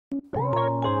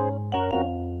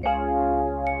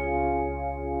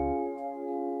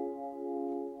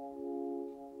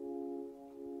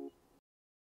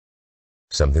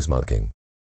Something's marking.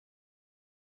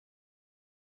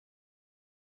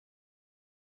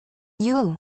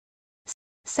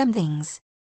 Something's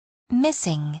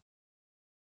missing.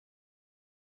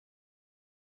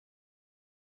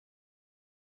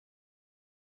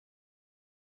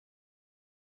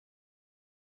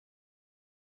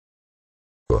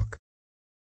 Book.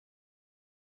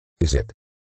 Is it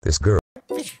this girl?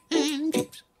 Fish and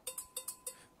chips.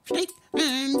 Steak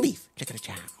and beef. Chicken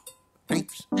chow.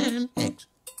 Grapes and eggs.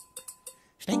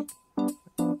 Steak,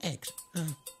 eggs.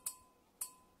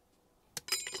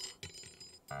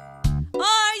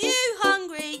 Are you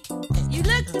hungry? You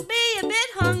look to be a bit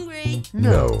hungry.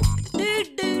 No. Do,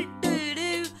 do, do,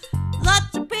 do.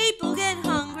 Lots of people get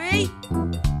hungry.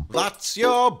 That's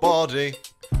your body.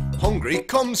 Hungry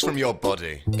comes from your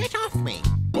body. Get off me.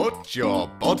 But your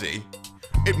body,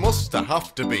 it must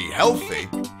have to be healthy.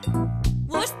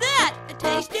 What's that? A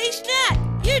tasty snack?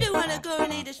 You don't want to go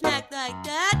and eat a snack like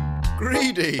that.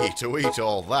 Greedy to eat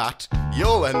all that,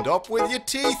 you'll end up with your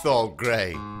teeth all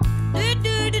grey. Do,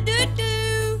 do, do, do,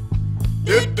 do.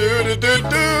 Do do do do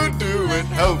do do it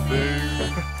healthy.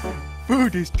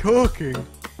 Food is talking.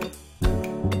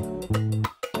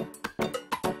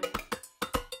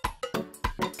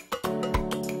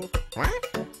 What?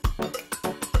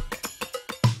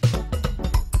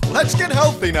 Let's get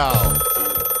healthy now.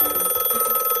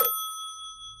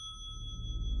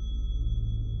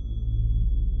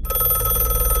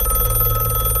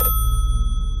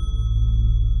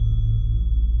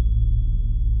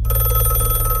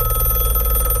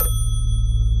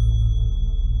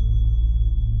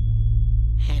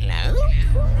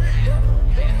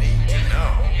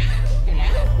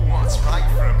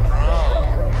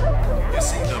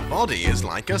 Body is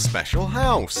like a special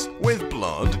house with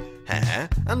blood, hair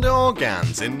and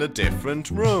organs in the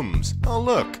different rooms. Oh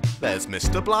look, there's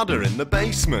Mr. Bladder in the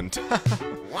basement.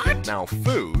 What? Now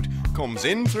food comes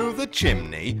in through the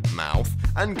chimney, mouth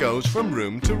and goes from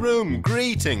room to room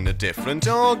greeting the different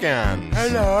organs.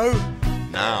 Hello.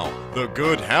 Now, the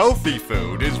good healthy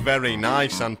food is very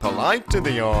nice and polite to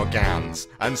the organs,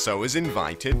 and so is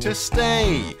invited to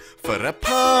stay for a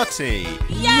party.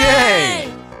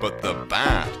 Yay! But the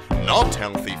bad, not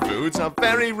healthy foods are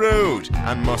very rude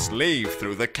and must leave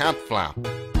through the cat flap.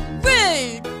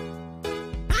 Rude!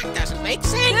 That doesn't make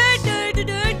sense. Do, do,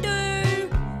 do, do,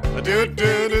 do. Do do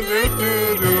do do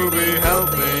do do be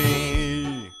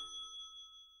healthy.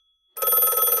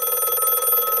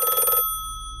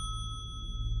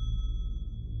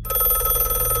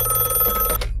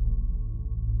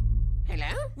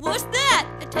 What's that?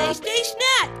 A tasty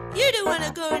snack? You don't want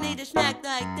to go and eat a snack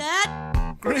like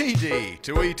that. Greedy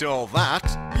to eat all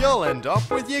that, you'll end up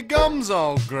with your gums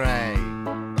all grey.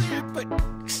 But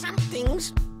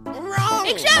something's wrong.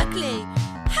 Exactly.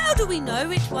 How do we know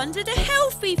which ones are the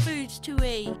healthy foods to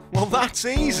eat? Well, that's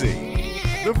easy.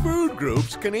 The food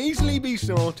groups can easily be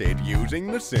sorted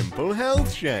using the simple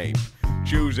health shape.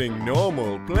 Choosing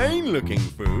normal, plain-looking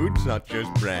food such as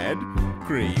bread,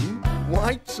 cream,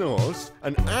 white sauce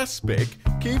and aspic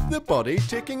keep the body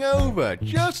ticking over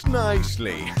just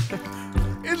nicely.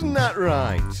 Isn't that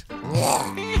right?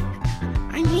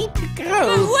 I need to go.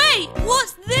 Oh wait,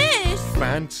 what's this?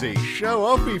 Fancy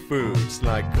show-offy foods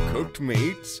like cooked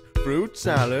meats, fruit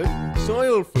salad,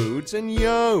 soil foods and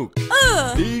yolk.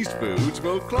 Ugh! These foods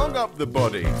will clog up the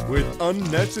body with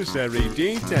unnecessary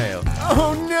detail.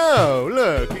 Oh no!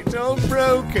 Look, it's all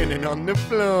broken and on the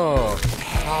floor.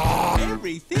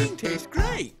 Everything tastes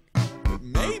great. But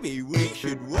maybe we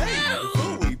should wait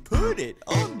before we put it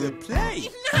on the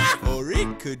plate. Or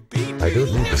it could be... I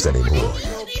don't need this anymore.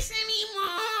 Do this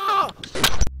anymore.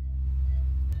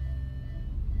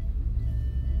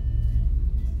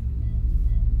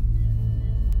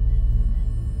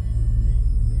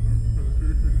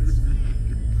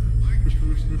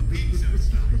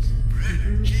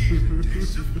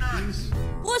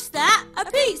 What's that? A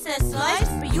pizza slice?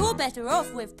 But you're better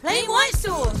off with plain white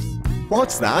sauce.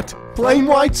 What's that? Plain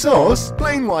white sauce?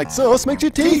 Plain white sauce makes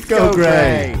your teeth go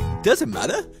grey. Doesn't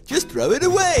matter, just throw it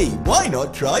away. Why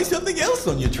not try something else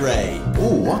on your tray?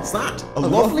 Oh, what's that? A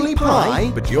lovely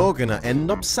pie? But you're gonna end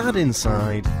up sad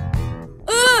inside.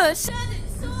 Ugh, sad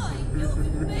inside. You're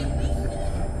gonna make me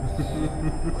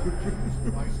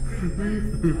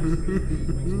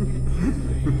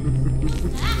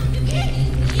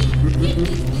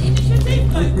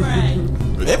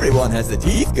But everyone has the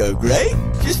teeth go grey.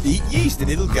 Just eat yeast and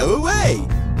it'll go away.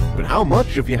 But how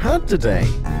much have you had today?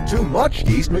 Too much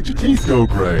yeast makes your teeth go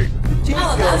grey.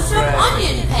 How about some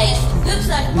onion paste? Looks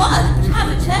like butter